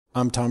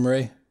I'm Tom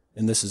Ray,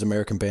 and this is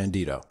American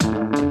Bandito.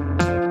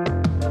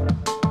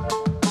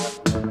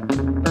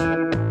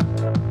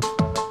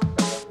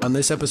 On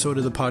this episode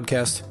of the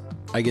podcast,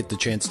 I get the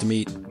chance to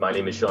meet. My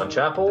name is Sean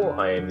Chappell.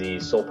 I am the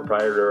sole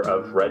proprietor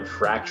of Red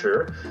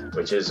Fracture,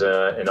 which is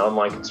an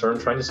online concern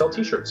trying to sell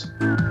t-shirts.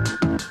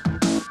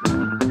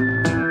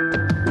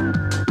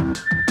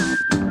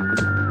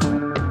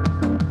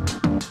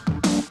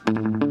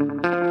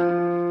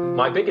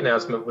 My big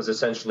announcement was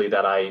essentially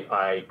that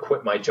I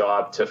quit my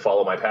job to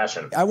follow my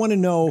passion. I want to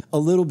know a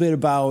little bit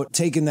about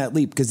taking that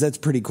leap, because that's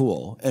pretty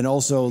cool. And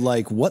also,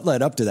 like, what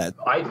led up to that?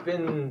 I've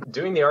been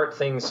doing the art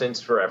thing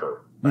since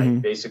forever. I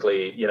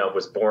basically,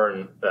 was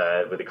born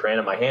with a crayon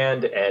in my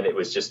hand, and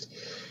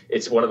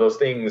it's one of those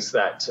things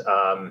that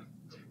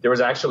there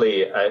was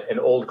actually an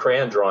old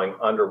crayon drawing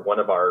under one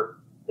of our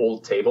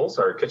old tables,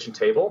 our kitchen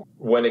table.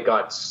 When it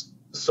got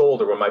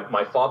sold, or when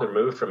my father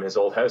moved from his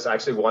old house, I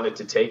actually wanted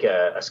to take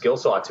a skill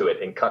saw to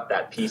it and cut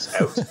that piece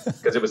out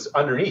because it was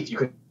underneath. You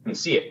couldn't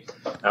see it.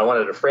 I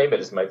wanted to frame it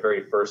as my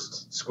very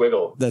first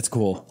squiggle. That's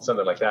cool.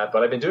 Something like that.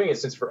 But I've been doing it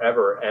since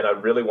forever, and I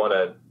really want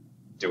to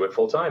do it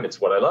full time. It's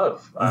what I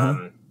love.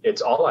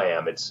 It's all I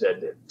am. It's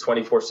a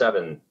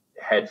 24/7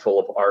 head full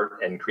of art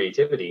and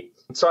creativity.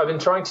 So I've been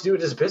trying to do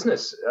it as a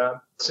business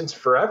since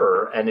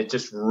forever, and it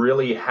just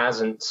really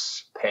hasn't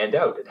panned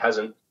out. It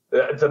hasn't.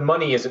 The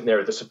money isn't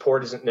there. The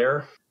support isn't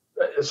there.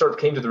 I sort of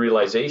came to the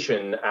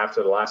realization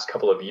after the last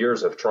couple of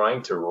years of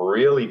trying to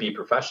really be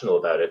professional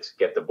about it,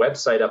 get the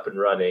website up and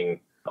running.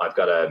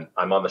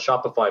 I'm on the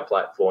Shopify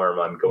platform.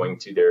 I'm going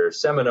to their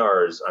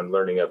seminars. I'm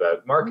learning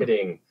about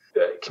marketing.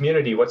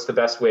 Community, what's the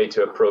best way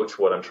to approach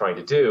what I'm trying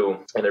to do?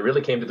 And I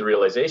really came to the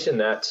realization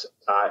that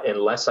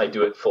unless I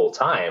do it full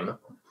time,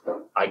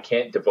 I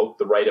can't devote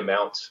the right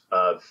amount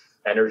of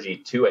energy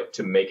to it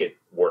to make it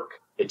work.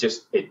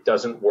 It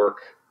doesn't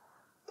work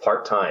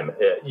part time.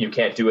 You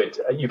can't do it.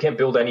 You can't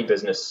build any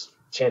business,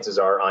 chances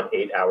are, on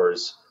 8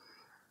 hours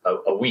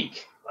a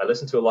week. I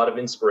listen to a lot of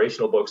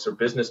inspirational books or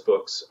business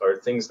books or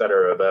things that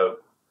are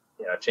about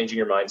changing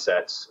your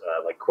mindset,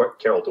 like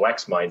Carol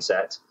Dweck's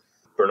mindset.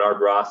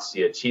 Bernard Roth's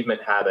The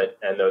Achievement Habit,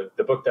 and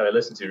the book that I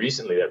listened to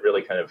recently that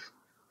really kind of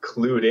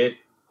clued it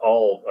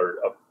all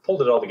or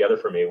pulled it all together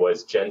for me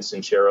was Jen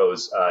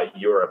Sincero's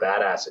You're a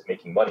Badass at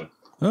Making Money.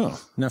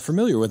 Oh, not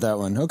familiar with that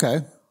one. Okay.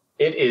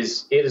 It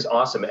is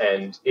awesome,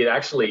 and it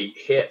actually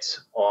hit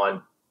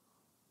on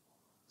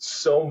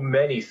so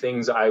many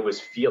things I was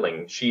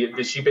feeling. She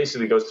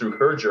basically goes through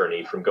her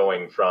journey from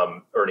going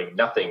from earning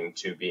nothing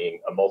to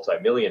being a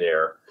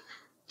multimillionaire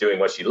doing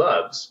what she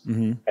loves.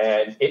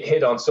 And it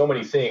hit on so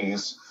many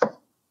things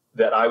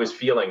that I was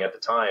feeling at the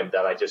time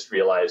that I just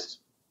realized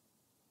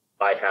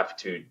I have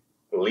to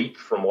leap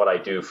from what I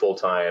do full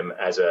time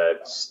as a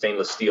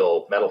stainless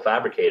steel metal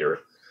fabricator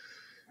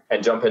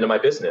and jump into my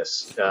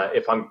business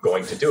if I'm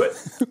going to do it.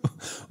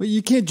 Well,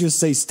 you can't just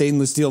say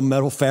stainless steel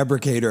metal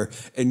fabricator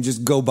and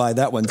just go by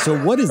that one. So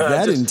what does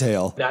that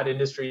entail? That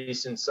industry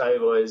since I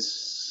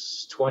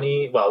was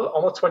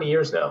almost 20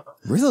 years now.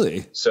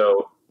 Really?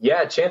 So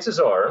yeah, chances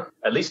are,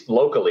 at least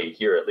locally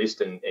here, at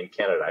least in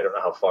Canada, I don't know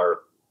how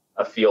far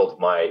afield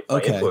my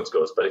influence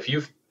goes, but if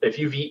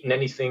you've eaten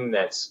anything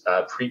that's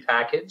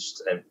prepackaged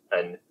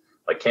and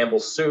like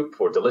Campbell's soup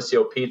or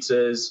Delissio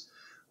pizzas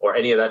or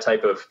any of that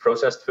type of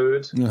processed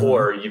food,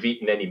 or you've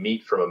eaten any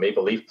meat from a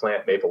Maple Leaf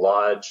plant, Maple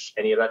Lodge,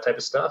 any of that type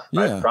of stuff,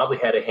 I've probably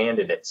had a hand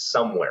in it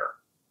somewhere.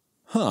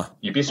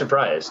 You'd be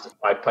surprised.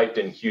 I piped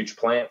in huge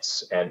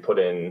plants and put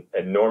in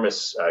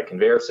enormous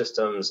conveyor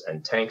systems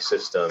and tank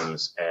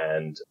systems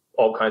and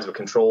all kinds of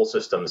control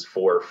systems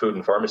for food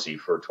and pharmacy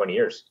for 20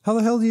 years. How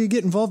the hell do you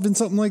get involved in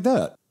something like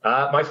that?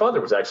 My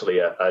father was actually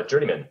a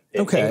journeyman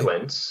in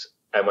England.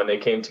 And when they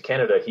came to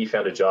Canada, he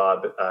found a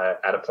job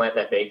at a plant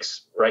that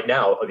makes, right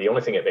now, the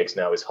only thing it makes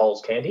now is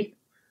Hall's candy.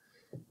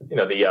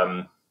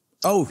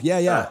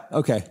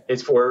 Okay.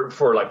 It's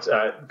for like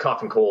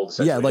cough and cold.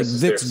 Yeah, like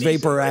Vicks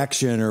Vapor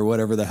Action or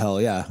whatever the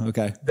hell. Yeah,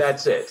 okay.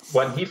 That's it.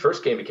 When he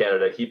first came to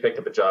Canada, he picked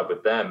up a job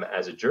with them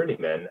as a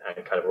journeyman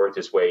and kind of worked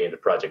his way into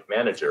project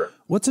manager.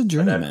 What's a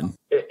journeyman?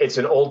 It's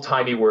an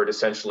old-timey word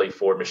essentially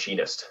for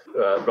machinist.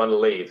 Run a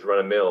lathe, run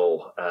a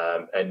mill,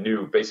 and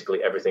knew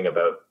basically everything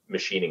about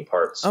machining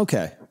parts.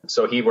 Okay.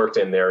 So he worked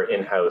in their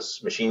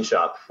in-house machine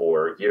shop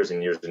for years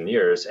and years and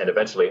years, and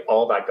eventually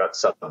all that got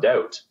subbed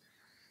out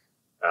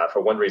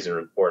for one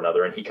reason or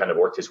another, and he kind of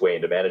worked his way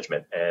into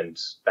management, and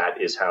that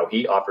is how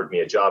he offered me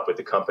a job with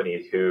the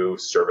company who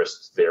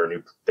serviced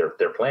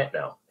their plant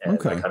now, and I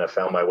kind of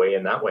found my way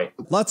in that way.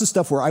 Lots of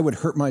stuff where I would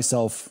hurt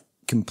myself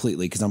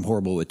completely because I'm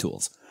horrible with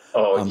tools.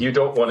 Oh, you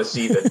don't want to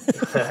see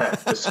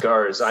the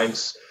scars.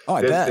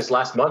 This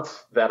last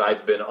month that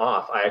I've been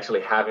off, I actually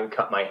haven't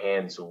cut my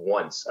hands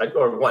once.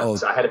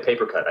 I had a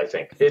paper cut, I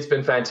think. It's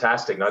been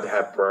fantastic not to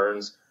have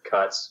burns,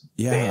 cuts,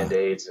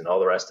 Band-Aids, and all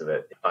the rest of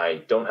it.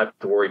 I don't have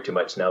to worry too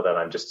much now that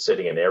I'm just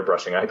sitting and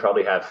airbrushing. I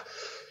probably have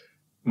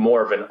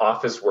more of an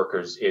office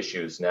worker's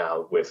issues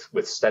now with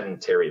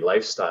sedentary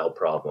lifestyle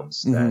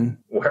problems than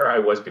where I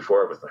was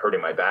before with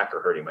hurting my back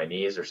or hurting my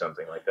knees or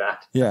something like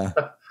that. Yeah.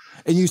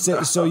 And you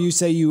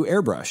say you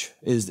airbrush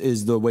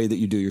is the way that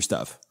you do your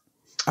stuff.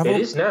 It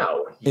is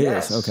now.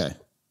 Yes. It is. Okay.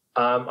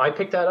 I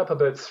picked that up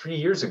about 3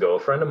 years ago. A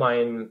friend of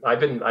mine, I've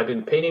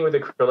been painting with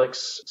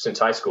acrylics since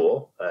high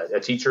school. A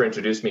teacher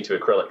introduced me to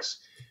acrylics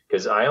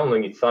because I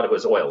only thought it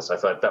was oils. I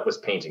thought that was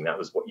painting. That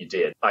was what you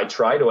did. I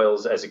tried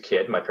oils as a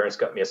kid. My parents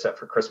got me a set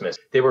for Christmas.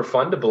 They were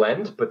fun to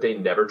blend, but they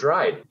never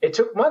dried. It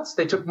took months.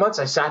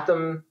 I sat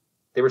them.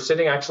 They were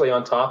sitting actually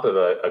on top of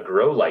a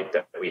grow light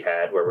that we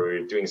had where we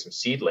were doing some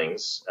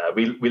seedlings.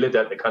 We lived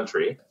out in the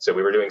country, so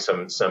we were doing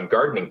some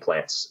gardening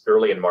plants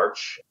early in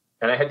March.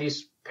 And I had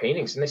these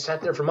paintings, and they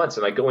sat there for months.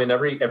 And I go in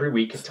every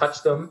week and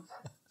touch them,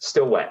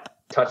 still wet.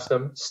 Touch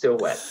them, still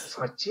wet. It's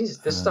like, Jesus,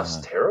 this stuff's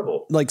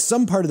terrible. Like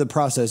some part of the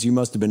process you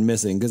must have been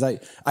missing, because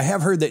I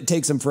have heard that it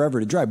takes them forever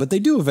to dry, but they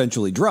do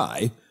eventually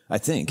dry, I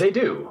think. They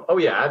do. Oh,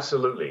 yeah,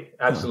 absolutely.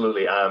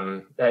 Absolutely.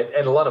 And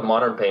a lot of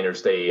modern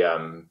painters, they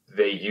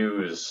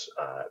use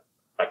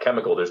a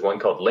chemical. There's one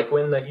called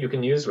Liquin that you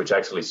can use, which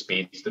actually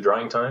speeds the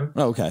drying time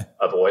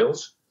of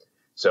oils.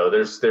 So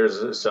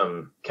there's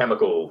some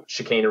chemical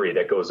chicanery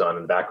that goes on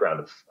in the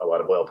background of a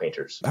lot of oil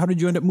painters. How did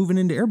you end up moving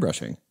into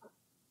airbrushing?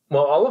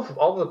 Well, all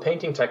of the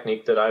painting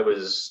technique that I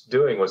was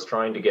doing was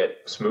trying to get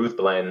smooth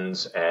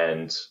blends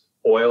and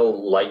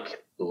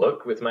oil-like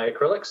look with my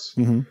acrylics.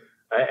 Mm-hmm.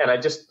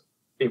 And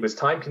it was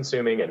time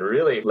consuming and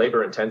really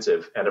labor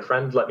intensive. And a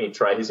friend let me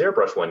try his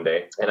airbrush one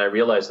day. And I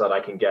realized that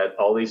I can get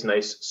all these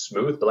nice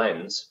smooth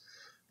blends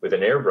with an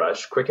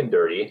airbrush, quick and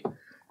dirty.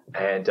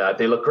 And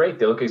they look great.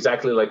 They look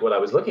exactly like what I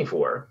was looking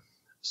for.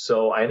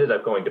 So I ended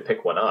up going to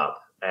pick one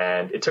up.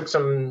 And it took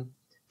some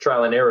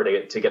trial and error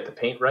to get the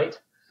paint right.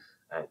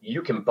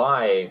 You can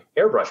buy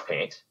airbrush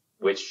paint,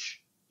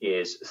 which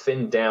is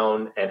thinned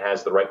down and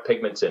has the right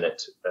pigments in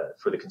it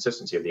for the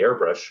consistency of the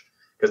airbrush,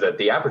 because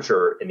the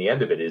aperture in the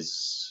end of it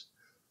is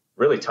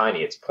really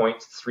tiny. It's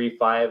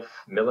 0.35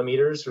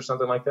 millimeters or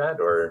something like that,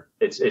 or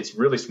it's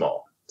really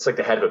small. It's like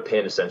the head of a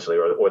pin, essentially,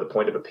 or the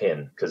point of a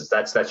pin, because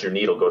that's your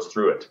needle goes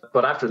through it.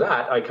 But after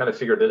that, I kind of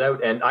figured it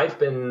out, and I've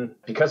been,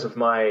 because of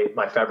my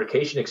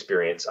fabrication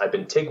experience, I've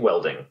been TIG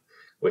welding,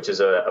 which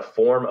is a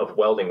form of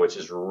welding which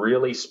is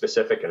really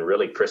specific and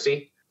really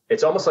prissy.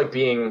 It's almost like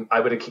I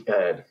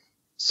would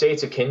say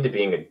it's akin to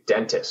being a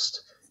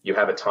dentist. You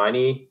have a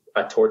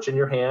torch in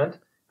your hand,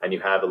 and you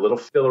have a little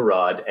filler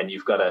rod, and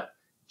you've got to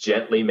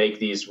gently make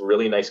these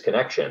really nice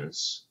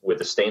connections with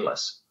the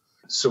stainless.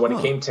 So when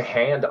it came to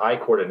hand-eye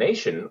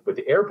coordination with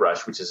the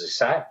airbrush, which is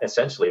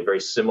essentially a very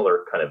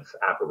similar kind of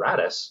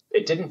apparatus,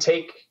 it didn't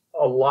take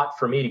a lot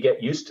for me to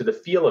get used to the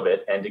feel of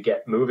it and to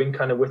get moving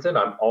kind of with it.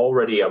 I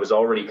was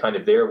already kind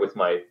of there with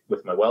my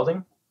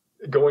welding.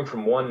 Going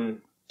from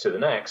one to the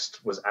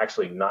next was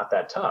actually not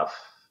that tough.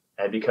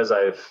 And because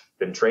I've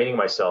been training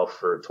myself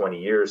for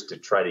 20 years to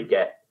try to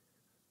get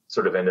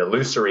sort of an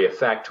illusory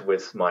effect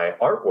with my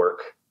artwork,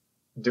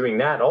 doing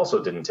that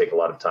also didn't take a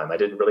lot of time. I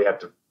didn't really have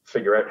to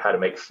figure out how to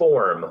make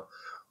form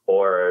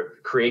or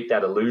create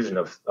that illusion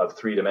of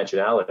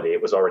three-dimensionality.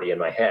 It was already in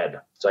my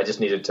head. So I just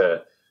needed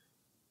to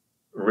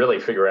really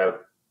figure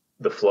out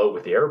the flow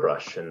with the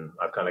airbrush, and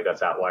I've kind of got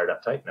that wired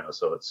up tight now.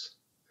 So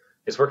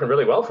it's working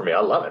really well for me.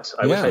 I love it.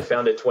 I wish I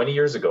found it 20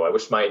 years ago. I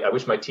wish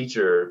my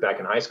teacher back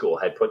in high school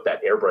had put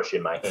that airbrush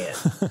in my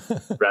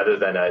hand rather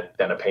than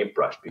a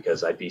paintbrush,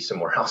 because I'd be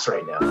somewhere else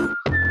right now.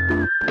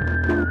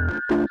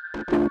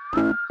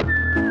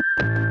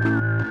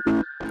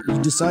 You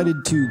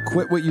decided to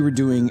quit what you were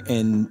doing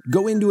and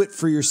go into it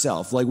for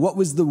yourself. Like, what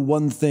was the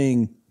one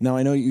thing? Now,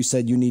 I know you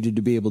said you needed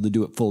to be able to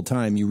do it full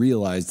time. You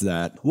realized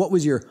that. What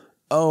was your,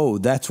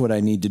 that's what I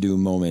need to do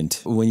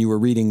moment when you were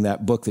reading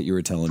that book that you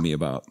were telling me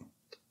about?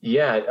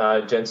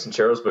 Yeah, Jen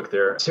Sincero's book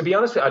there. To be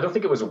honest, I don't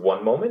think it was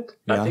one moment.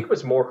 Yeah. I think it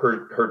was more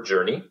her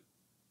journey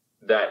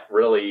that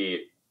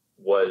really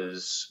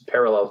was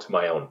parallel to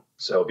my own.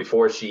 So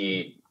before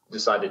she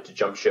decided to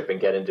jump ship and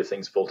get into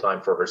things full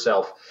time for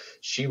herself,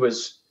 she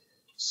was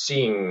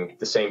seeing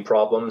the same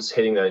problems,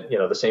 hitting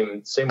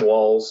the same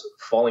walls,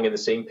 falling in the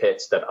same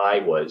pits that I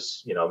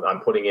was.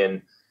 I'm putting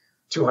in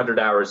 200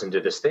 hours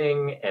into this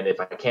thing, and if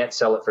I can't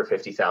sell it for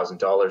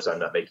 $50,000, I'm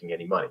not making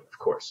any money, of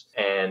course.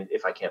 And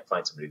if I can't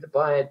find somebody to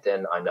buy it,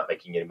 then I'm not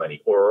making any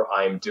money. Or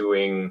I'm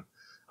doing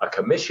a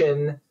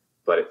commission,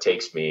 but it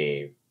takes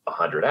me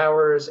 100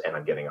 hours, and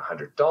I'm getting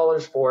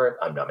 $100 for it.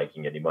 I'm not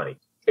making any money.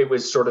 It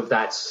was sort of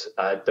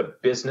the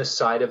business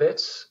side of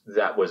it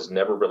that was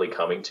never really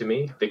coming to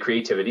me. The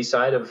creativity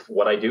side of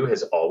what I do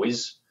has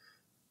always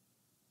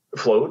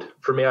flowed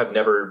for me. I've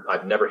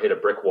never hit a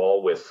brick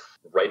wall with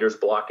writer's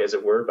block, as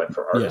it were, but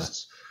for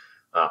artists,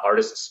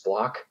 artist's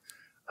block,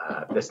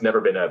 that's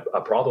never been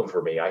a problem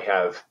for me. I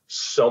have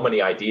so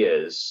many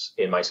ideas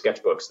in my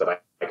sketchbooks that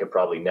I could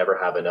probably never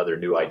have another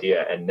new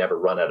idea and never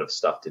run out of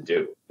stuff to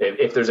do.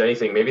 If there's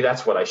anything, maybe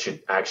that's what I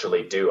should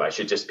actually do. I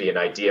should just be an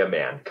idea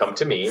man. Come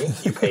to me,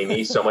 you pay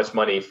me so much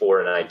money for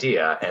an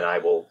idea, and I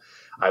will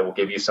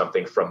give you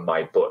something from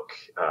my book.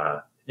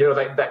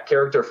 That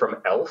character from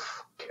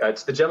Elf.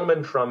 It's the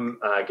gentleman from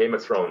Game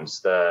of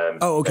Thrones.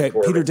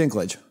 Peter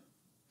Dinklage.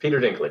 Peter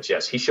Dinklage,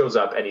 yes. He shows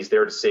up and he's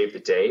there to save the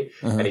day,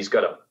 and he's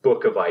got a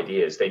book of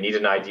ideas. They need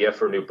an idea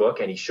for a new book,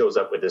 and he shows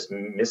up with this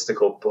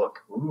mystical book.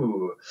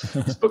 Ooh,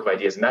 this book of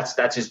ideas. And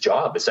that's his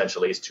job,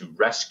 essentially, is to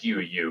rescue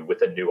you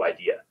with a new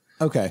idea.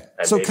 Okay.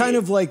 And so kind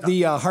of like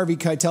the Harvey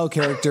Keitel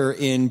character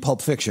in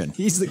Pulp Fiction.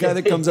 He's the guy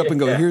that comes up and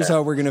goes, here's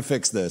how we're going to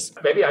fix this.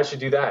 Maybe I should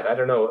do that. I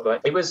don't know.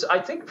 But it was, I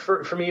think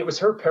for me, it was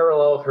her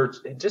parallel of her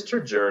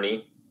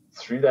journey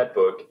through that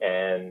book,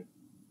 and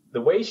the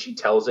way she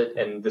tells it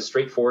and the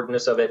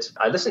straightforwardness of it.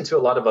 I listened to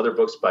a lot of other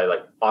books by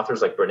like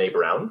authors like Brene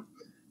Brown,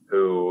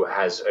 who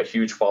has a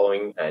huge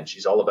following, and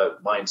she's all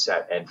about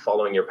mindset and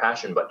following your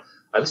passion. But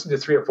I listened to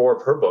 3 or 4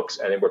 of her books,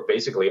 and they were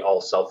basically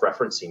all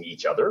self-referencing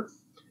each other.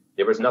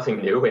 There was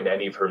nothing new in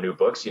any of her new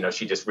books. You know,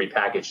 she just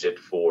repackaged it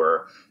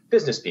for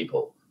business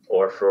people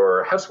or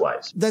for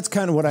housewives. That's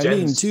kind of what I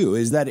mean, too,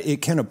 is that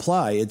it can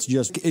apply. It's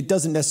just, it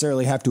doesn't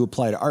necessarily have to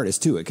apply to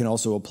artists, too. It can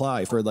also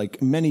apply for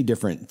like many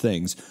different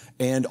things.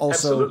 And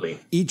also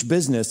each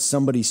business,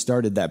 somebody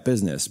started that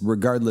business,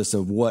 regardless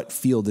of what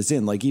field it's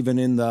in. Like even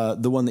in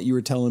the one that you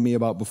were telling me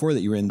about before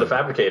that you were in. The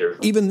fabricator.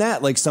 Even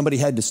that, like somebody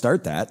had to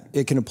start that.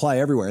 It can apply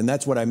everywhere. And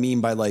that's what I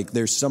mean by like,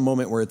 there's some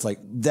moment where it's like,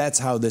 that's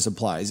how this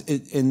applies.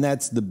 And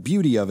that's the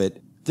beauty of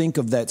it. Think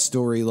of that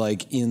story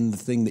like in the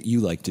thing that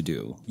you like to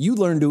do. You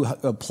learn to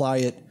apply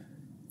it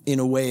in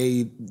a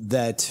way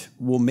that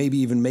will maybe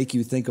even make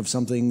you think of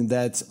something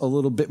that's a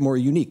little bit more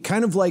unique.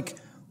 Kind of like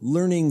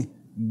learning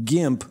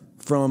GIMP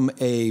from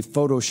a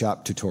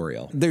Photoshop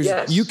tutorial.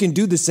 You can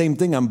do the same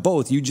thing on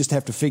both. You just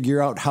have to figure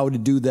out how to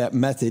do that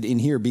method in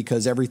here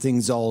because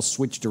everything's all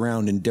switched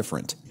around and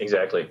different.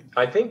 Exactly.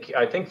 I think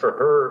for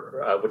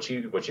her, what she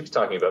was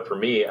talking about, for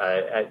me,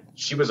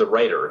 she was a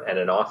writer and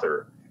an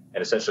author.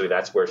 And essentially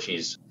that's where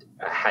she's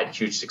had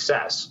huge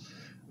success.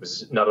 It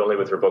was not only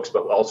with her books,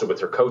 but also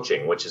with her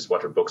coaching, which is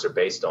what her books are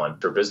based on,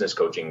 her business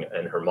coaching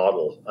and her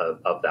model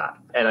of that.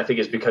 And I think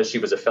it's because she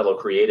was a fellow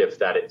creative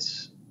that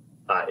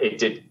it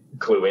did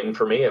clue in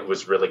for me. It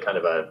was really kind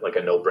of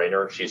a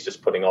no-brainer. She's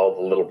just putting all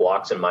the little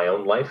blocks in my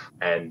own life.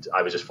 And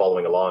I was just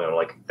following along. And I'm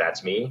like,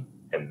 that's me,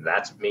 and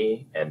that's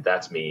me, and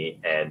that's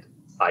me. And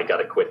I got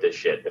to quit this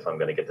shit if I'm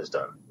going to get this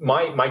done.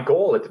 My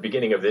goal at the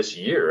beginning of this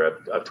year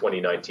of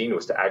 2019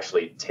 was to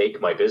actually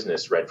take my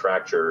business, Red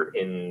Fracture,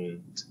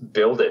 and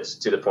build it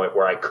to the point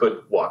where I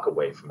could walk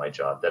away from my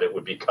job, that it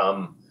would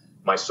become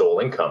my sole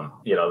income.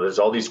 You know, there's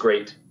all these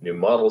great new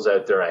models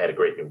out there. I had a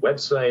great new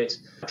website,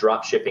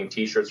 drop shipping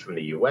t-shirts from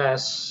the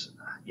US,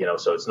 you know,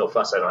 so it's no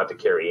fuss. I don't have to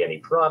carry any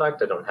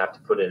product. I don't have to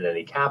put in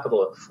any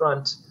capital up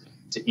front.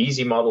 It's an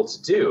easy model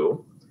to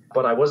do,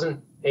 but I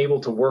wasn't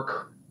able to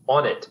work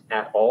on it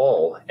at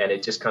all, and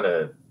it just kind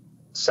of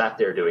sat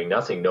there doing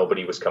nothing.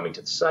 Nobody was coming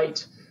to the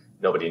site.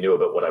 Nobody knew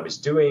about what I was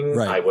doing.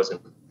 Right. I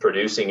wasn't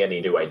producing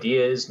any new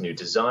ideas, new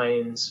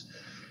designs,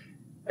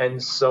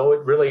 and so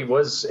it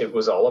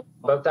was all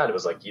about that. It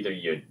was like either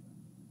you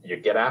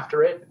get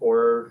after it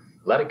or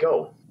let it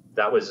go.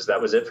 That was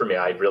it for me.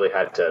 I really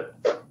had to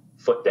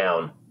foot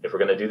down. If we're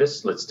going to do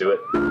this, let's do it.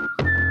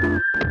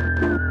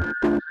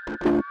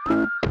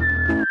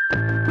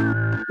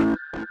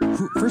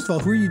 First of all,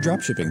 who are you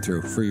drop shipping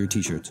through for your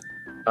t-shirts?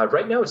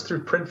 Right now it's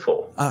through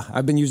Printful.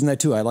 I've been using that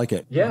too. I like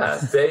it. Yeah,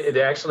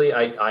 they actually,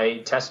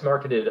 I test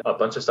marketed a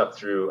bunch of stuff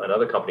through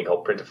another company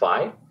called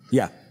Printify.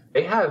 Yeah.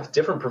 They have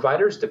different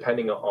providers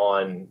depending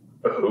on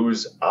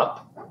who's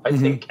up, I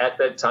think, at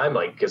that time,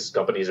 like, because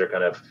companies are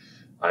kind of,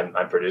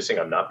 I'm producing,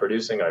 I'm not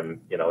producing, and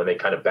they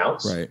kind of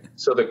bounce. Right.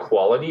 So the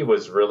quality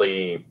was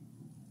really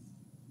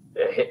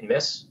a hit and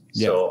miss.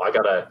 Yeah. So I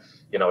got a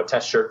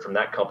test shirt from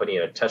that company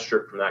and a test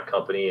shirt from that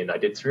company. And I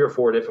did 3 or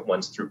 4 different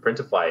ones through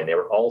Printify, and they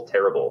were all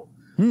terrible.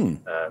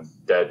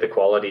 The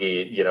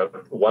quality,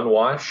 one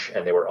wash,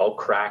 and they were all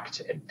cracked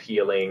and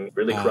peeling,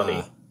 really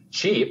crummy.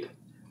 Cheap,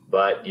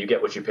 but you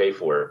get what you pay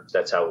for.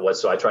 That's how it was.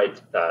 So I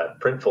tried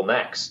Printful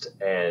next,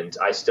 and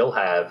I still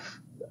have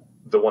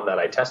the one that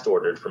I test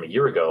ordered from a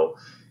year ago,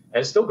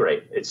 and it's still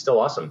great. It's still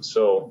awesome.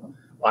 So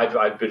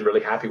I've been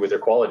really happy with their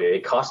quality.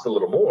 It cost a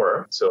little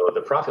more, so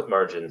the profit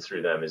margin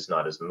through them is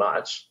not as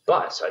much.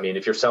 But, I mean,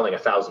 if you're selling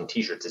 1,000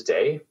 T-shirts a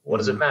day, what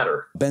does it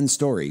matter? Ben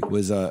Story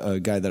was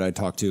a guy that I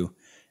talked to,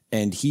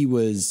 and he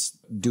was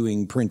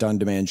doing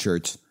print-on-demand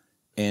shirts,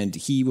 and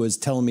he was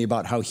telling me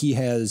about how he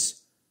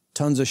has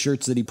tons of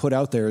shirts that he put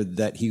out there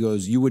that he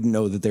goes, you wouldn't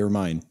know that they were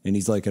mine. And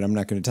he's like, and I'm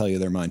not going to tell you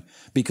they're mine.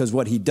 Because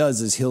what he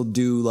does is he'll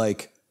do,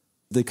 like,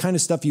 the kind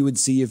of stuff you would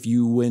see if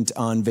you went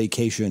on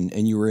vacation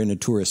and you were in a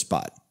tourist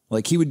spot.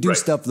 Like he would do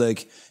stuff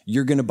like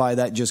you're going to buy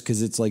that just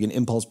because it's like an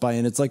impulse buy.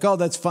 And it's like, oh,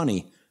 that's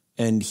funny.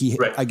 And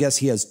I guess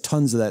he has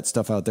tons of that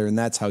stuff out there. And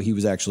that's how he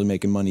was actually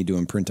making money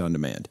doing print on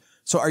demand.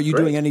 So are you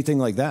doing anything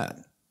like that?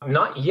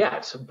 Not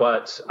yet,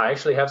 but I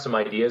actually have some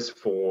ideas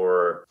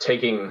for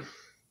taking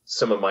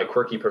some of my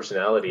quirky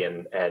personality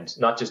and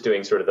not just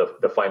doing sort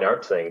of the fine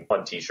art thing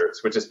on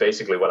t-shirts, which is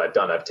basically what I've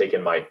done. I've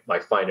taken my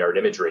fine art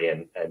imagery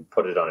and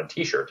put it on a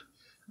t-shirt,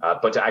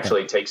 but to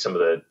actually take some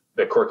of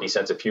the quirky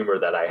sense of humor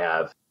that I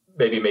have,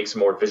 maybe make some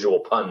more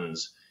visual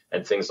puns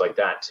and things like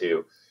that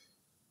to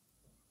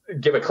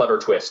give a clever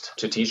twist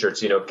to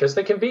t-shirts, because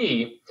they can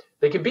be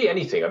They can be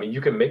anything. I mean, you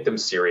can make them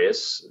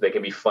serious. They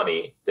can be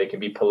funny. They can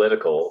be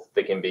political.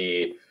 They can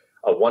be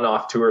a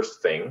one-off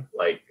tourist thing,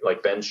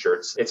 like Ben's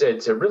shirts.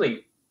 It's a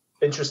really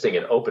interesting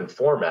and open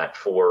format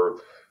for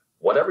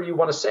whatever you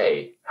want to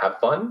say. Have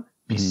fun,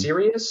 be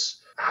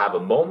serious, have a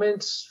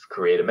moment,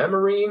 create a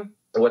memory,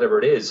 whatever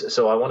it is.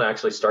 So I want to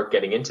actually start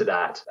getting into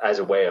that as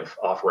a way of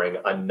offering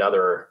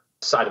another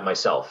side of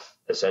myself,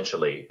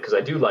 essentially, because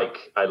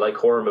I like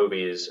horror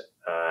movies,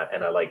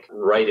 and I like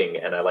writing,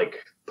 and I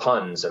like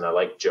puns, and I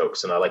like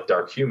jokes, and I like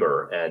dark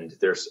humor. And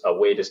there's a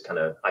way to kind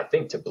of, I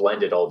think, to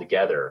blend it all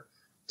together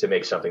to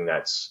make something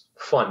that's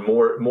fun,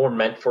 more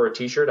meant for a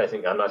t-shirt. I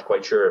think I'm not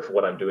quite sure if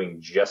what I'm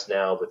doing just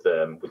now with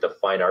the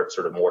fine art,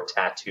 sort of more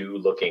tattoo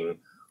looking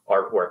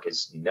artwork,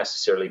 is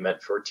necessarily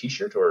meant for a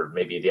t-shirt, or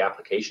maybe the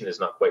application is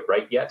not quite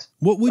right yet.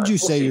 What would you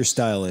say your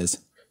style is?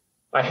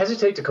 I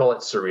hesitate to call it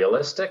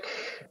surrealistic,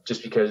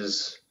 just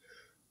because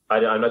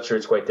I'm not sure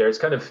it's quite there. It's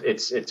kind of,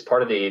 it's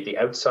part of the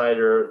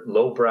outsider,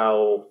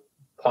 lowbrow,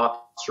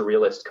 pop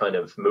surrealist kind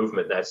of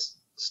movement that's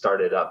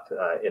started up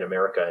in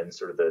America in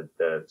sort of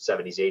the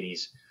 70s,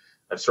 80s.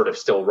 I'm sort of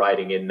still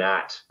riding in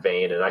that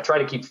vein, and I try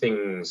to keep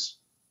things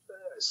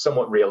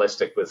somewhat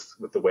realistic with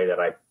the way that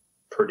I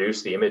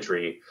produce the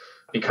imagery,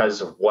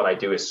 because of what I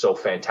do is so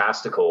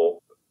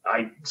fantastical.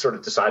 I sort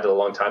of decided a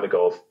long time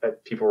ago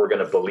if people were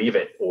going to believe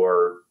it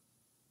or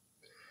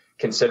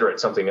consider it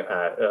something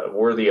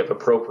worthy of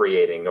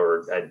appropriating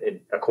or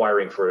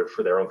acquiring for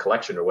their own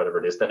collection or whatever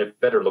it is, then it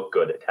better look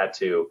good. It had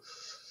to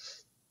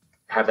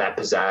have that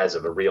pizzazz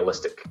of a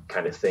realistic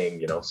kind of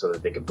thing, so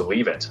that they could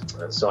believe it.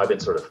 And so I've been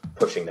sort of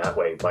pushing that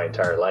way my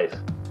entire life.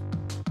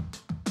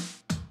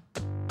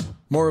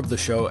 More of the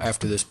show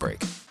after this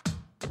break.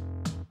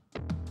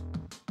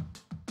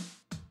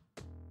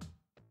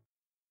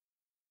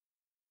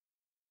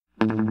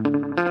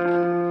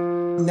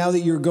 Now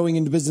that you're going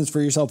into business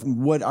for yourself,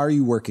 what are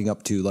you working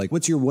up to? Like,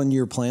 what's your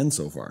 1-year plan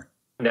so far?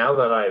 Now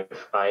that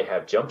I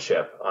have jumped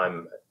ship,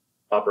 I'm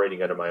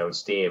operating under my own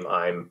steam.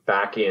 I'm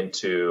back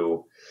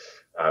into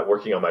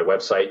working on my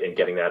website and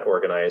getting that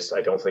organized.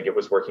 I don't think it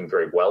was working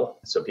very well,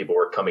 so people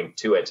were coming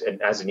to it.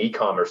 And as an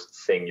e-commerce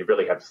thing, you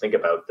really have to think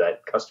about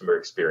that customer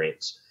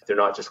experience. They're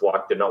not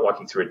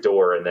walking through a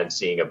door and then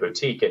seeing a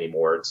boutique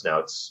anymore. It's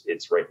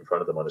right in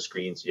front of them on a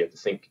screen, so you have to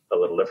think a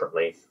little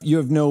differently. You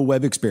have no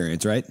web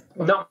experience, right?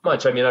 Not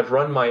much. I mean, I've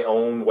run my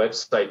own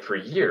website for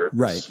years.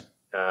 Right.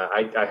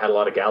 I had a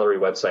lot of gallery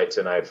websites,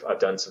 and I've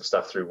done some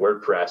stuff through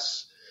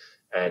WordPress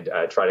and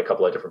tried a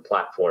couple of different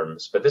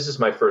platforms. But this is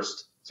my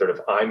first sort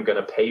of, I'm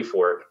going to pay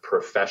for it,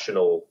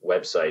 professional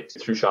website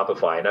through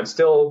Shopify. And I'm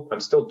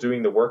still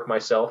doing the work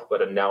myself,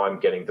 but now I'm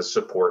getting the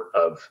support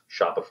of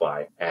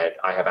Shopify, and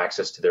I have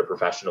access to their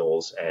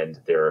professionals and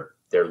their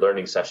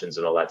learning sessions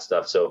and all that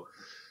stuff. So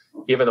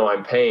even though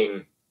I'm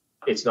paying,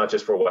 it's not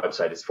just for a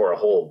website, it's for a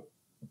whole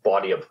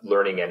body of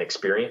learning and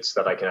experience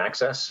that I can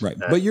access. Right.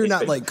 But you're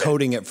not like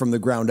coding it from the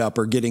ground up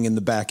or getting in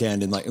the back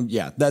end and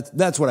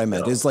that's what I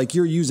meant. It's like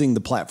you're using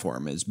the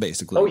platform is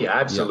basically. Oh yeah,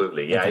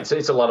 absolutely. Yeah. Okay.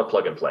 It's a lot of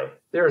plug and play.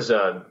 There's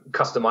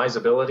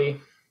customizability.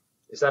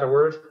 Is that a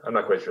word? I'm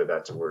not quite sure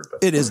that's a word,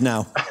 but it is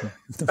now.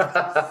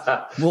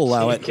 We'll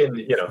allow it.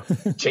 You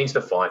can, change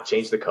the font,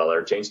 change the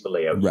color, change the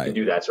layout. Right. You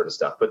can do that sort of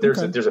stuff. But there's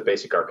a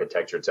basic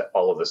architecture to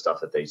all of the stuff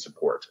that they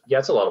support. Yeah,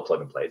 it's a lot of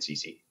plug and play. It's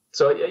easy.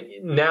 So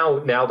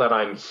now that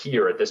I'm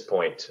here at this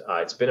point,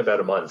 it's been about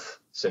a month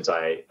since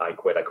I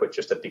quit. I quit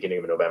just at the beginning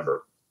of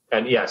November.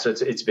 And yeah, so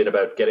it's been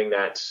about getting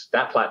that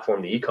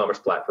platform, the e-commerce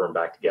platform,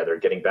 back together,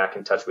 getting back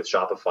in touch with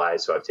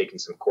Shopify. So I've taken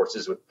some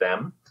courses with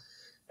them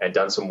and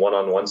done some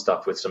one-on-one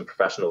stuff with some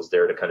professionals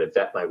there to kind of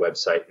vet my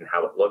website and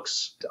how it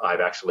looks.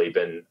 I've actually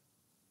been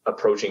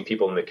approaching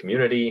people in the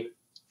community,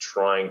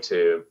 trying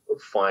to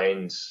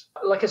find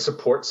like a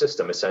support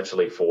system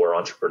essentially for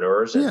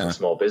entrepreneurs and for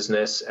small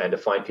business, and to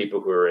find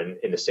people who are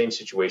in the same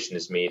situation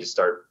as me to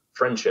start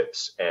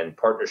friendships and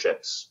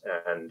partnerships,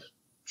 and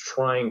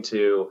trying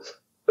to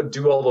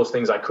do all those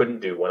things I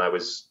couldn't do when I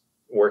was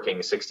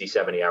working 60,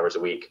 70 hours a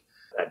week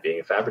at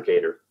being a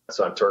fabricator.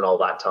 So I'm turning all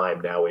that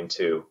time now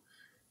into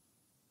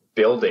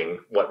building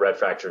what Red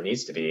Fracture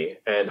needs to be.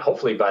 And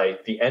hopefully by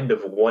the end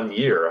of 1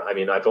 year, I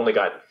mean, I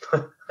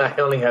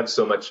only have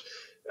so much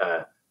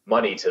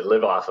money to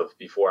live off of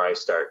before I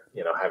start,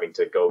 having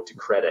to go to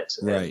credit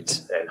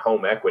and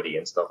home equity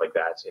and stuff like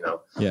that.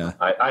 Yeah.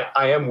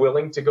 I am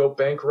willing to go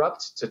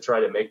bankrupt to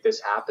try to make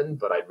this happen,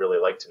 but I'd really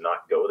like to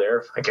not go there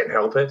if I can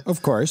help it.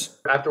 Of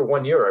course. After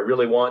 1 year,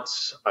 I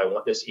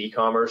want this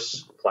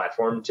e-commerce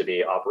platform to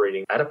be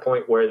operating at a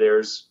point where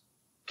there's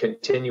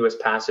continuous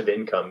passive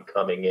income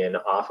coming in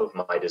off of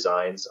my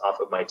designs, off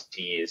of my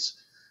tees,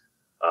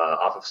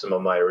 off of some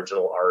of my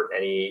original art,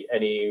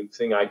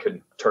 anything I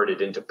could turn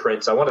it into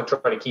prints. I want to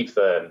try to keep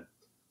the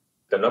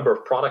number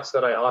of products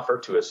that I offer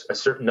to a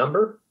certain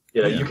number.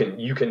 You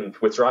can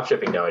with drop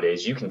shipping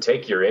nowadays, you can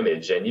take your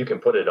image and you can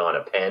put it on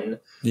a pen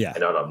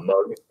and on a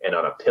mug and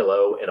on a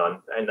pillow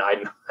and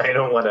I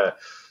don't want to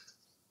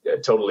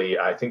totally.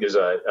 I think there's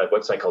a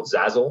website called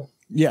Zazzle.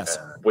 Yes.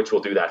 Which will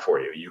do that for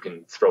you. You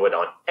can throw it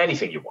on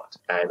anything you want.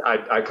 And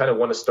I kind of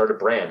want to start a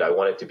brand. I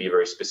want it to be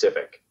very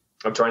specific.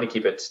 I'm trying to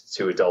keep it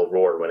to a dull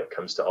roar when it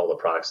comes to all the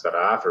products that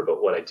I offer.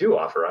 But what I do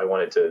offer, I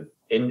want it to,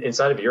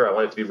 inside of a year, I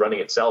want it to be running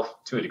itself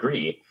to a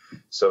degree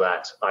so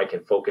that I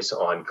can focus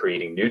on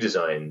creating new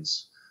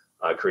designs,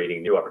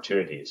 creating new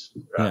opportunities,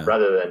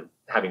 rather than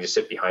having to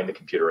sit behind the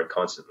computer and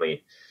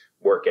constantly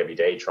work every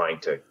day trying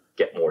to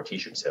get more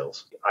t-shirt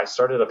sales. I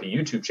started up a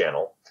YouTube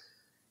channel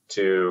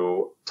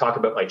to talk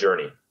about my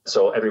journey.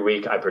 So every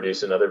week I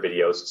produce another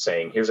video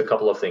saying, here's a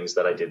couple of things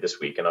that I did this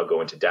week, and I'll go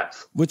into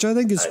depth. Which I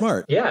think is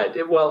smart.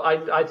 Well,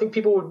 I think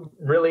people would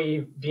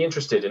really be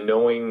interested in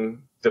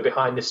knowing the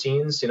behind the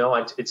scenes. You know,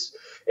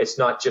 it's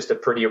not just a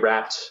pretty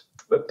wrapped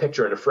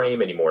picture in a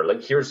frame anymore.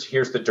 Like here's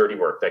the dirty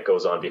work that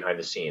goes on behind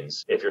the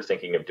scenes. If you're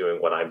thinking of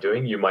doing what I'm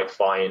doing, you might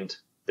find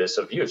this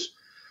of use.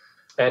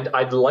 And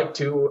I'd like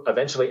to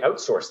eventually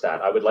outsource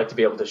that. I would like to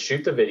be able to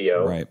shoot the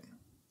video. Right.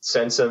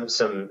 Send some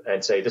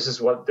and say,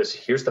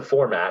 here's the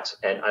format.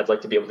 And I'd like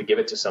to be able to give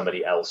it to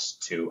somebody else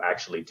to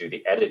actually do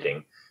the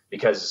editing,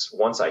 because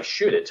once I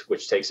shoot it,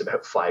 which takes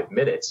about 5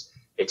 minutes,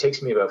 it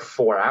takes me about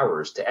 4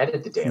 hours to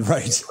edit the damn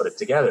thing and put it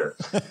together.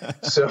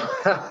 So,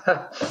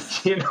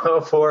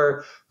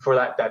 for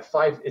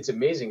that it's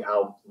amazing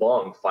how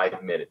long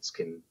 5 minutes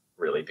can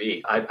really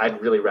be. I'd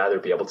really rather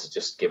be able to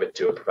just give it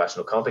to a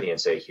professional company and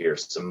say,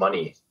 here's some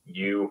money.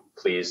 You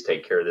please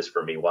take care of this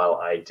for me while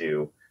I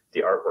do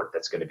the artwork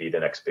that's going to be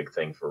the next big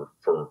thing for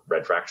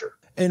Red Fracture.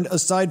 And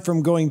aside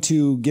from going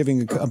to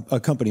giving a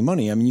company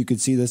money, I mean, you could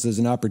see this as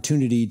an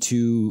opportunity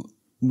to,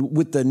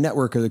 with the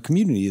network or the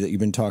community that you've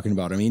been talking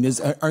about. I mean,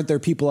 aren't there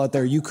people out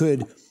there you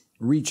could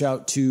reach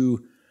out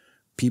to,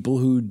 people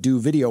who do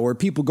video or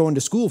people going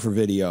to school for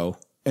video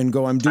and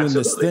go, I'm doing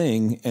this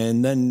thing.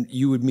 And then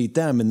you would meet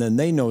them and then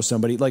they know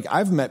somebody. Like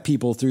I've met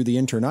people through the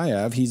intern I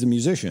have. He's a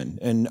musician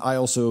and I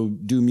also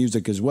do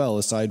music as well,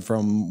 aside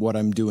from what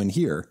I'm doing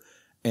here.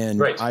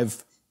 And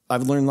I've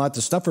learned lots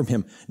of stuff from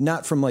him,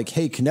 not from like,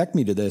 hey, connect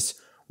me to this.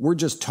 We're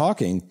just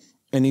talking.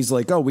 And he's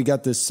like, oh, we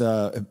got this.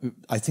 I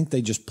think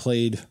they just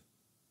played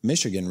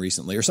Michigan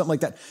recently or something like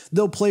that.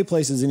 They'll play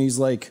places. And he's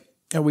like,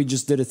 oh, we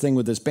just did a thing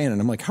with this band.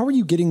 And I'm like, how are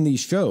you getting these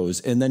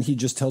shows? And then he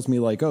just tells me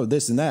like, oh,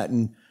 this and that.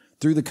 And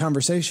through the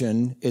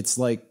conversation, it's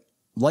like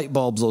light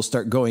bulbs will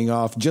start going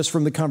off just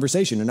from the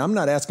conversation. And I'm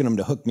not asking him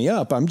to hook me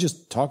up. I'm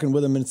just talking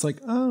with him. And it's like,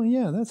 oh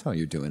yeah, that's how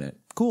you're doing it.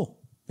 Cool.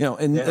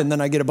 And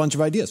then I get a bunch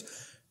of ideas.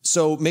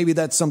 So maybe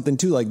that's something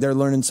too. Like they're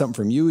learning something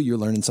from you. You're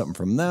learning something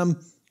from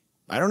them.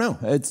 I don't know.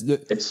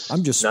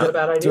 I'm just not a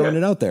bad idea. Throwing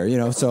it out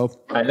there, so.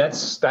 And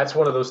that's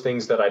one of those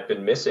things that I've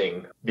been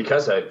missing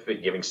because I've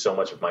been giving so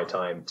much of my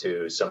time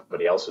to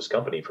somebody else's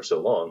company for so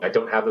long. I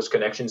don't have those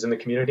connections in the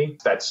community.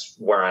 That's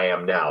where I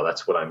am now.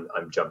 That's what I'm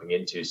jumping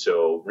into.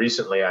 So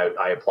recently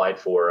I applied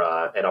for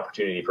an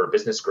opportunity for a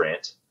business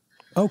grant.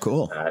 Oh,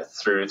 cool.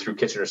 Through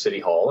Kitchener City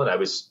Hall. And I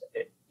was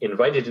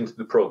invited into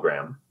the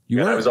program.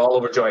 I was all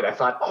overjoyed. I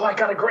thought, oh, I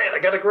got a grant.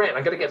 I'm going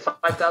to get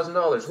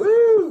 $5,000.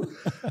 Woo!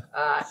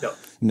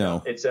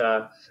 No.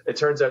 It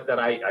turns out that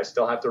I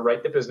still have to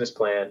write the business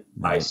plan.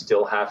 Right. I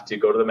still have to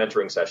go to the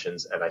mentoring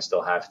sessions and I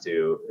still have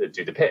to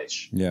do the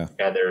pitch. Yeah.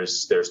 And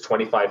there's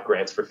 25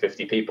 grants for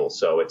 50 people.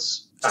 So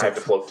I have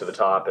to float to the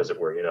top, as it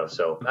were,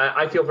 So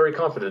I feel very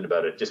confident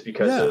about it just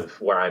because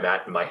of where I'm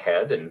at in my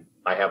head. And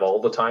I have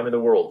all the time in the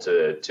world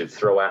to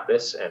throw at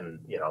this. And,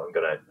 I'm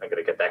going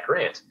to get that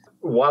grant.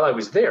 While I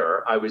was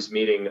there, I was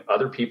meeting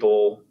other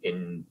people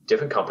in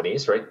different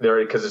companies, right?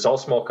 Because it's all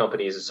small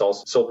companies, it's all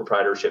sole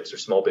proprietorships or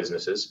small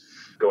businesses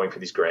going for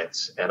these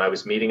grants. And I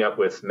was meeting up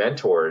with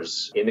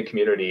mentors in the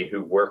community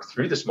who work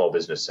through the Small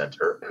Business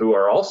Center, who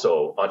are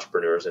also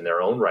entrepreneurs in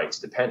their own rights,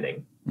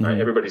 depending. Right?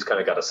 Everybody's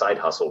kind of got a side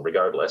hustle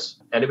regardless.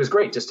 And it was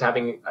great just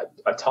having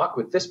a talk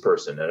with this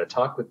person and a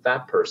talk with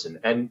that person.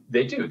 And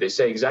they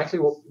say exactly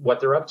what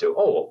they're up to.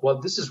 Oh, well,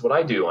 this is what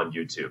I do on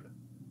YouTube.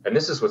 And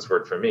this is what's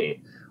worked for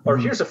me. Or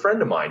here's a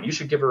friend of mine. You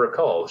should give her a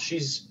call.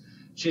 She's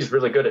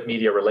really good at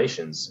media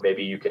relations.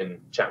 Maybe you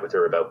can chat with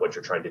her about what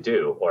you're trying to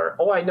do. Or,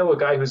 oh, I know a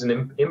guy who's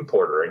an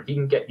importer and he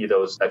can get you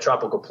those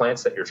tropical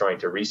plants that you're trying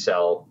to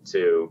resell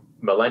to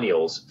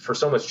millennials for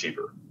so much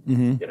cheaper,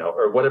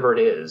 or whatever it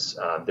is.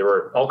 There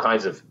are all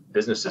kinds of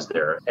businesses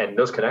there. And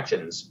those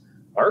connections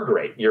are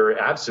great. You're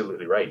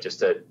absolutely right. Just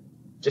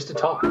to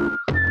talk.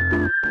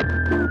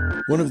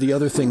 One of the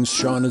other things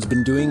Sean has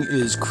been doing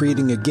is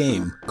creating a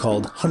game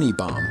called Honey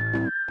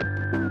Bomb.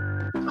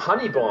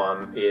 Honey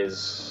Bomb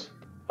is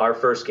our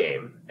first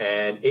game,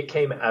 and it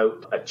came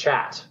out a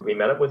chat. We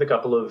met up with a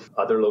couple of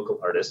other local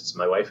artists,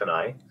 my wife and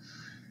I,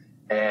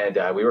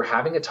 and we were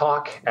having a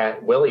talk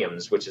at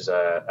Williams, which is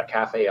a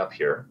cafe up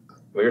here.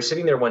 We were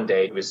sitting there one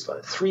day. It was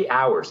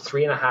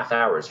 3.5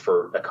 hours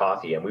for a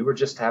coffee, and we were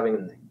just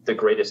having the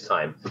greatest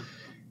time.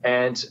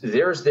 And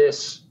there's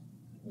this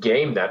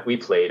game that we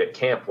played at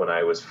camp when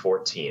I was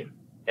 14,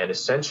 and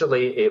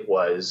essentially it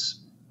was,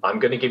 I'm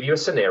going to give you a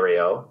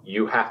scenario.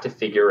 You have to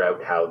figure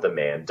out how the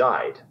man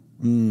died.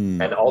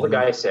 And all the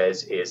guy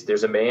says is,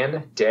 there's a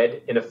man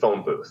dead in a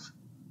phone booth.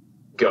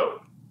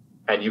 Go.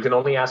 and you can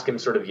only ask him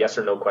sort of yes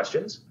or no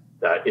questions.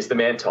 Is the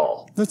man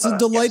tall? That's a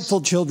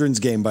delightful children's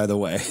game, by the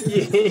way.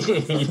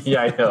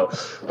 Yeah, I know.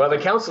 Well, the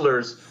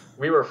counselors,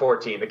 we were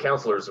 14. The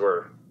counselors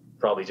were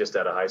probably just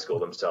out of high school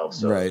themselves.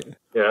 So, right.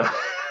 Yeah.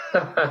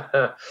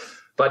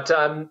 But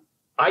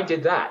I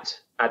did that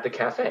at the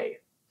cafe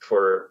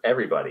for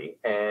everybody.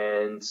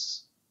 And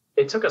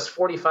it took us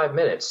 45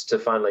 minutes to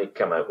finally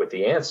come out with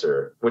the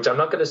answer, which I'm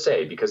not going to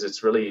say because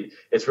it's really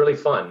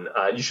fun.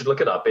 You should look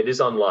it up. It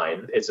is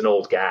online. It's an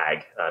old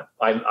gag.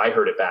 I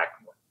heard it back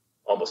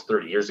almost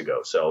 30 years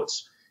ago. So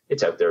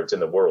it's out there. It's in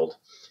the world.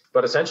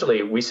 But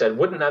essentially we said,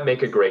 wouldn't that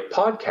make a great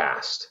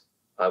podcast?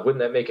 Wouldn't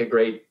that make a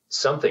great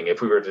something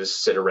if we were to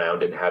just sit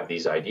around and have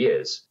these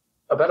ideas?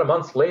 About a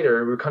month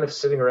later, we were kind of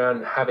sitting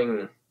around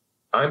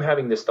I'm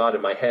having this thought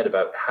in my head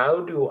about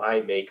how do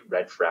I make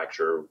Red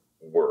Fracture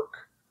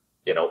work?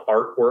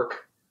 Artwork.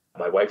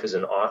 My wife is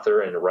an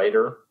author and a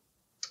writer,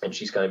 and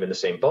she's kind of in the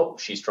same boat.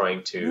 She's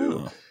trying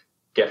to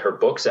get her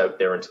books out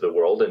there into the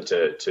world and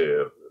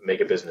to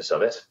make a business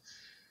of it.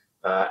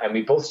 And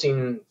we both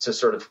seem to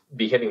sort of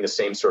be hitting the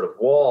same sort of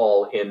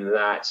wall in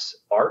that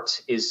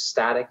art is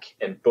static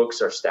and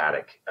books are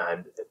static.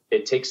 And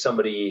it takes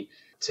somebody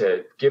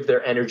to give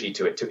their energy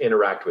to it, to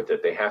interact with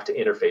it. They have to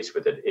interface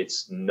with it.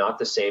 It's not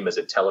the same as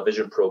a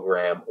television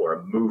program or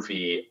a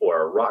movie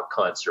or a rock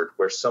concert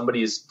where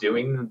somebody is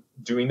doing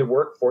the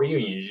work for you.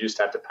 You just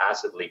have to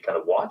passively kind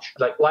of watch.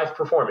 Like live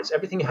performance,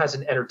 everything has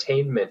an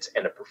entertainment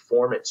and a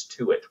performance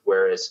to it,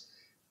 whereas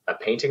a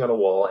painting on a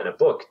wall and a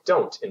book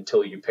don't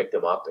until you pick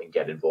them up and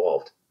get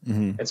involved.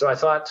 Mm-hmm. And so I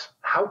thought,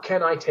 how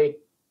can I take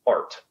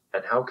art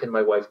and how can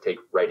my wife take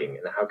writing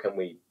and how can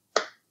we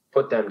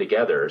put them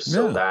together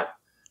so that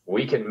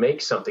we can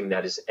make something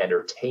that is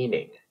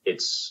entertaining?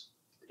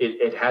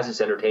 It has its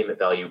entertainment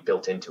value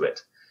built into it.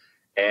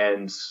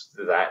 And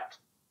that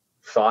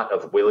thought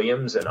of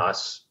Williams and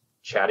us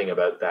chatting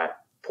about that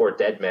poor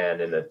dead man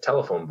in the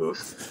telephone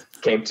booth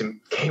came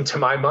to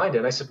my mind.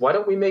 And I said, why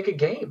don't we make a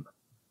game?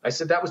 I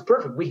said, that was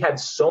perfect. We had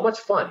so much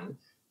fun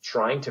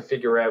trying to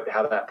figure out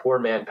how that poor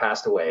man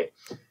passed away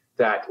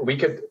that we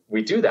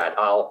do that.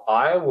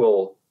 I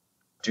will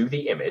do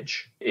the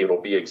image. It'll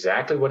be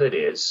exactly what it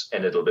is.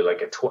 And it'll be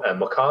like a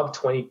macabre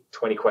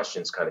 20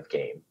 questions kind of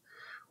game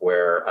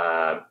where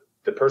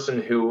the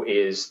person who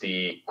is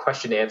the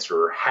question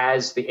answerer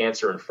has the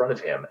answer in front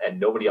of him and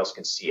nobody else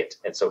can see it.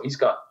 And so he's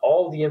got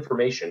all the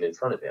information in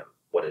front of him,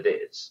 what it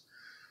is.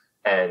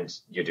 And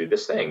you do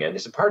this thing and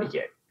it's a party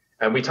game.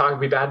 And we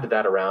batted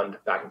that around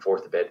back and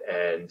forth a bit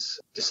and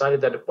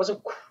decided that it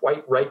wasn't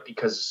quite right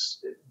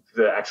because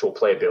the actual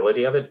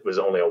playability of it was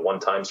only a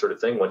one-time sort of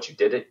thing. Once you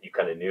did it, you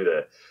kind of knew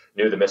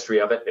the mystery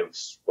of it. It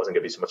wasn't going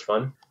to be so much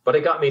fun. But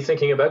it got me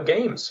thinking about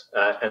games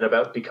and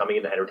about becoming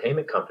an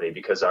entertainment company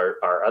because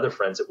our other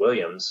friends at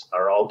Williams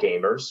are all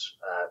gamers.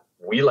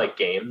 We like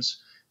games,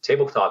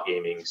 tabletop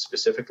gaming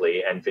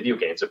specifically, and video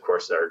games, of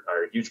course, are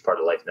a huge part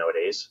of life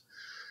nowadays.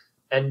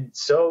 And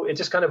so it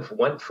just kind of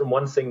went from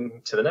one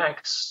thing to the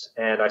next.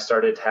 And I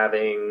started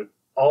having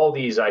all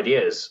these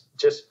ideas,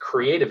 just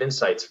creative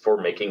insights for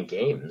making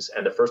games.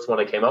 And the first one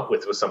I came up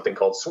with was something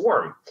called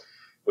Swarm,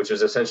 which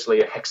was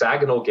essentially a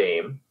hexagonal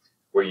game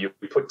where you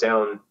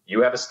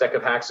have a stack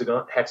of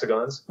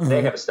hexagons, mm-hmm.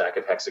 They have a stack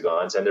of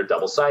hexagons, and they're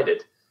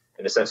double-sided.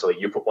 And essentially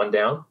you put one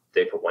down,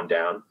 they put one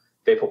down,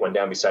 they put one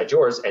down beside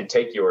yours, and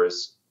take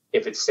yours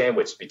if it's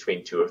sandwiched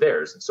between two of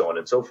theirs, and so on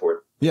and so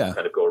forth. Yeah. You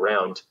kind of go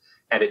around.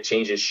 And it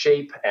changes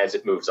shape as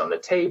it moves on the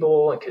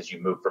table because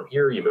you move from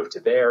here, you move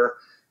to there,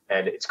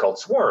 and it's called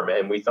Swarm.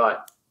 And we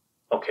thought,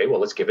 okay, well,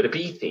 let's give it a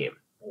bee theme.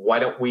 Why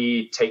don't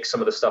we take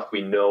some of the stuff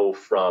we know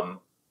from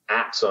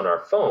apps on our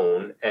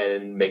phone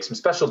and make some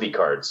specialty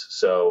cards?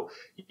 So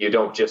you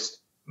don't just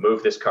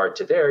move this card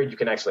to there. You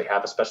can actually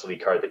have a specialty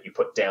card that you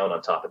put down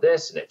on top of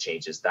this, and it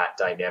changes that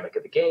dynamic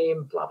of the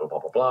game, blah, blah, blah,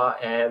 blah, blah.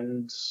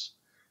 And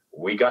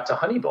we got to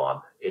Honey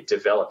Bomb. It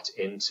developed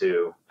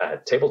into a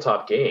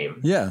tabletop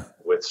game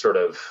with sort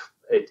of,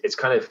 it's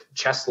kind of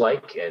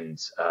chess-like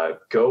and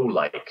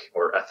Go-like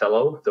or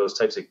Othello, those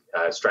types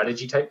of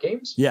strategy type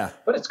games. Yeah.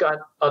 But it's got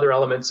other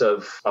elements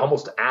of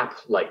almost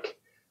app-like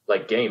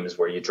games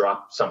where you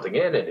drop something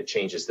in and it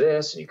changes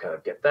this and you kind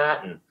of get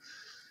that. And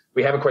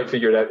we haven't quite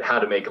figured out how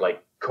to make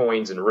like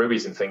coins and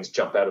rubies and things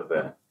jump out of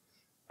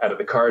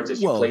the cards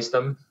as you place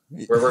them.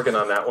 We're working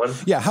on that one.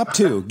 Yeah, Hop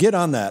 2, get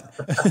on that.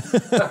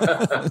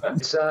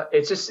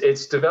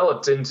 It's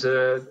developed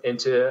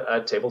into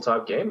a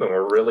tabletop game, and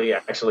we're really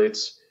actually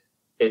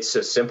it's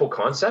a simple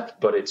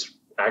concept, but it's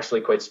actually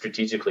quite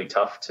strategically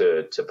tough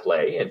to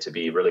play and to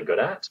be really good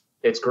at.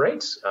 It's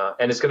great,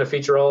 and it's going to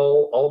feature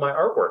all of my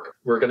artwork.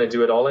 We're going to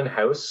do it all in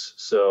house.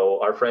 So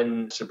our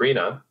friend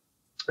Sabrina,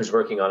 who's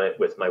working on it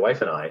with my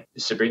wife and I,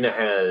 Sabrina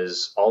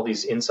has all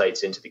these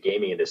insights into the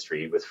gaming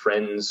industry with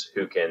friends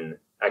who can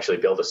actually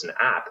build us an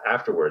app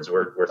afterwards.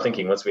 We're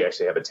thinking once we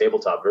actually have a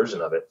tabletop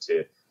version of it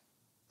to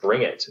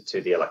bring it to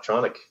the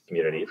electronic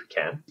community if we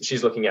can.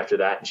 She's looking after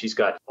that, and she's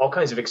got all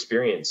kinds of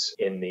experience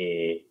in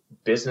the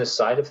business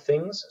side of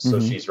things. So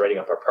she's writing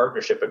up our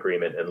partnership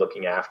agreement and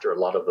looking after a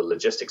lot of the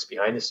logistics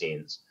behind the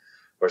scenes,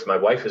 whereas my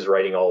wife is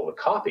writing all the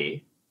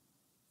copy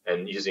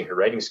and using her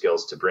writing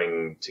skills to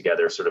bring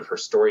together sort of her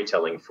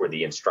storytelling for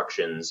the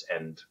instructions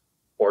and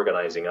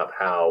organizing up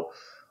how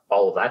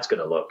all of that's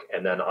going to look.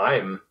 And then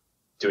I'm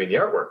doing the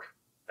artwork,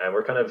 and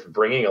we're kind of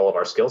bringing all of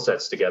our skill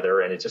sets together.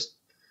 And it just,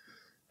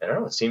 I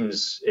don't know, it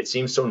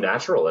seems so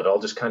natural. It all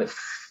just kind of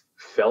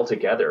fell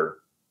together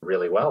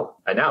really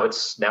well. And now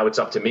it's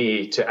up to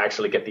me to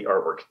actually get the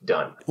artwork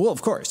done. Well,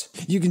 of course.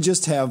 You can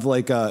just have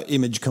like a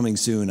image coming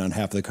soon on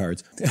half the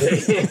cards.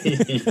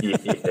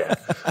 Yeah.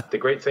 The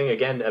great thing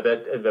again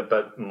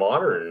about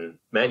modern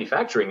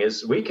manufacturing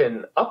is we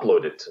can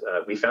upload it.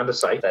 We found a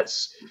site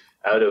that's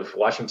out of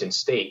Washington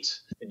State,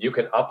 and you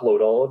can upload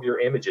all of your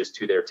images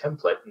to their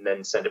template and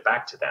then send it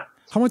back to them.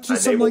 How much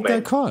does something like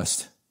that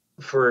cost?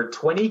 For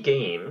 20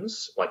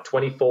 games, like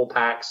 20 full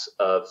packs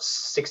of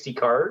 60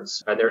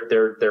 cards, and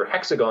they're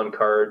hexagon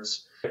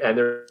cards, and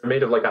they're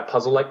made of like that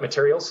puzzle-like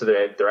material, so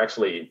they're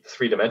actually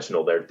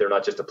three-dimensional. They're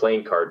not just a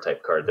playing card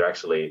type card. They're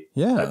actually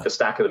the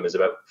stack of them is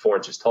about 4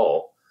 inches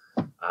tall.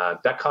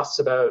 That costs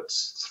about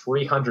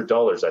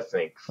 $300, I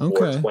think, for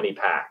 20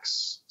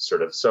 packs,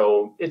 sort of.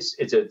 So it's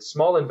a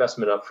small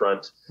investment up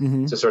front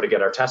to sort of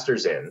get our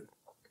testers in,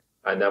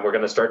 and then we're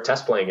going to start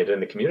test playing it in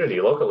the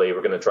community locally.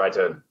 We're going to try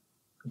to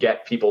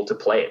get people to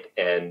play it,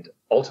 and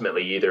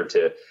ultimately either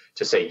to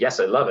say, yes,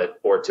 I love it,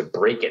 or to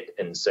break it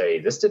and say,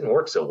 this didn't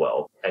work so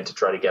well, and to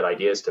try to get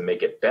ideas to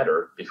make it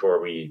better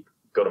before we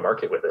go to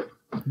market with it.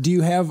 Do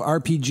you have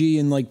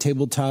RPG and like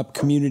tabletop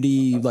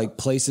community like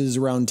places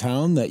around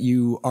town that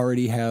you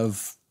already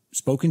have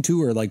spoken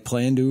to or like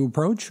plan to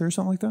approach or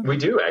something like that? We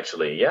do,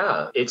 actually.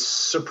 Yeah. It's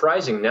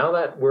surprising now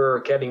that we're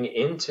getting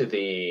into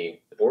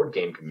the board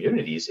game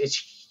communities. It's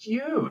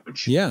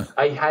huge. Yeah.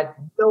 I had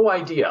no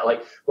idea.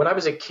 Like when I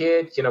was a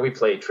kid, we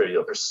played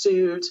Trivial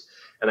Pursuit,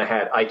 and I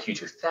had IQ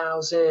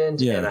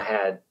 2000, and I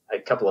had a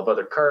couple of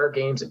other card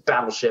games and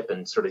Battleship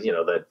and sort of,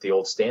 the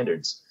old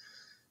standards.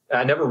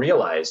 I never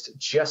realized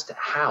just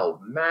how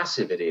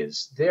massive it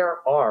is. There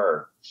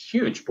are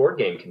huge board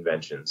game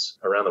conventions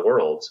around the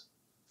world.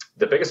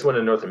 The biggest one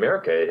in North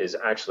America is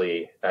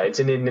actually, it's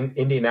in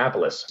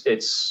Indianapolis.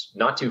 It's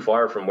not too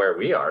far from where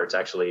we are. It's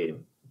actually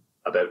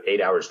about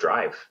 8 hours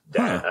drive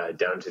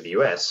down to the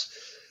U.S.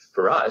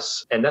 for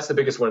us. And that's the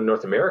biggest one in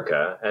North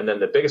America. And then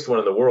the biggest one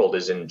in the world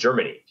is in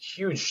Germany.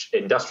 Huge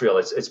industrial.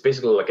 It's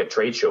basically like a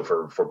trade show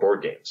for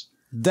board games.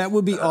 That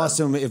would be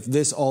awesome if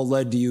this all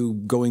led to you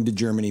going to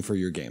Germany for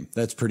your game.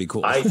 That's pretty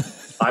cool.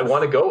 I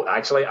want to go.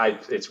 Actually,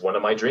 it's one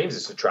of my dreams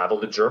is to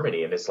travel to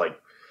Germany. And it's like,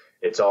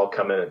 it's all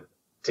coming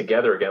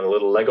together again. The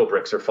little Lego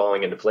bricks are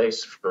falling into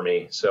place for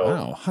me. So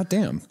wow, hot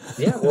damn.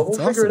 Yeah, well,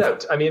 we'll figure it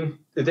out. I mean,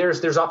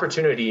 there's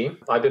opportunity.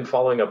 I've been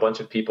following a bunch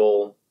of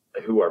people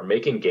who are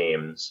making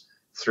games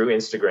through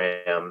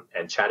Instagram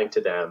and chatting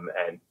to them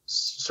and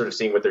sort of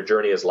seeing what their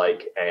journey is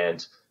like.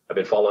 And I've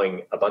been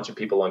following a bunch of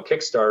people on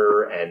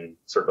Kickstarter and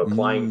sort of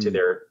applying to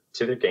their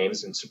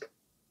games and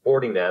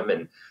supporting them.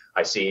 And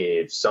I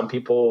see some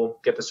people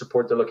get the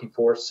support they're looking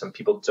for. Some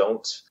people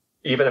don't.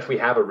 Even if we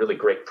have a really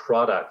great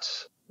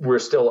product, we're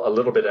still a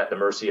little bit at the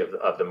mercy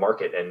of the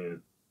market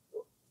and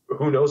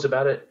who knows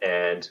about it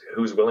and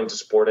who's willing to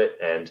support it.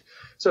 And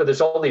so there's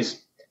all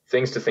these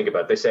things to think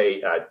about. They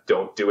say,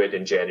 don't do it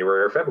in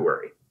January or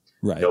February.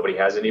 Right. Nobody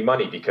has any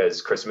money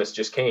because Christmas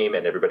just came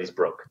and everybody's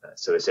broke.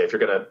 So they say, if you're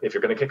gonna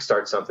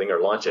kickstart something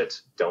or launch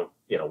it, don't,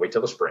 wait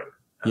till the spring.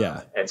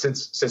 Yeah. And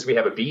since we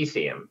have a bee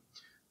theme,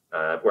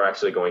 we're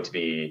actually going to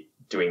be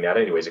doing that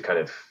anyways. It kind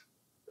of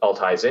all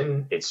ties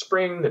in. It's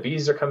spring, the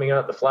bees are coming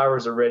out, the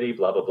flowers are ready,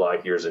 blah, blah,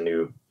 blah. Here's a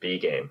new bee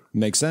game.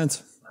 Makes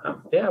sense.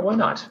 Yeah, why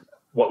not?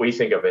 What we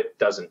think of it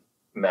doesn't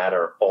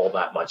matter all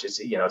that much. It's,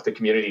 if the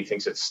community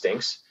thinks it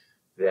stinks,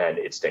 then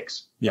it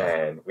stinks. Yeah.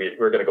 And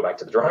we're going to go back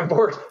to the drawing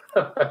board.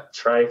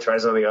 try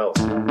something else.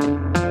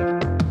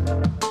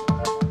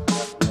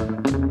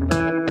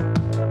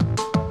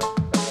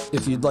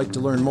 If you'd like to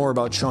learn more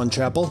about Sean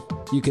Chappell,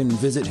 you can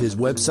visit his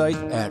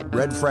website at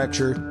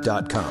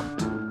redfracture.com.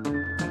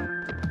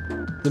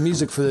 The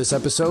music for this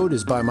episode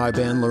is by my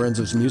band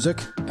Lorenzo's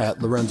Music at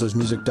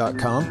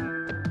lorenzosmusic.com.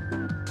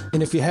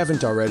 And if you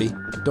haven't already,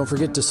 don't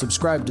forget to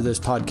subscribe to this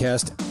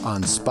podcast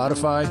on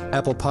Spotify,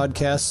 Apple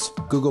Podcasts,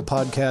 Google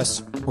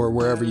Podcasts, or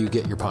wherever you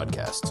get your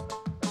podcasts.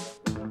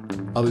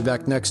 I'll be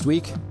back next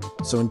week,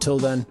 so until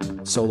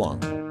then, so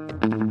long.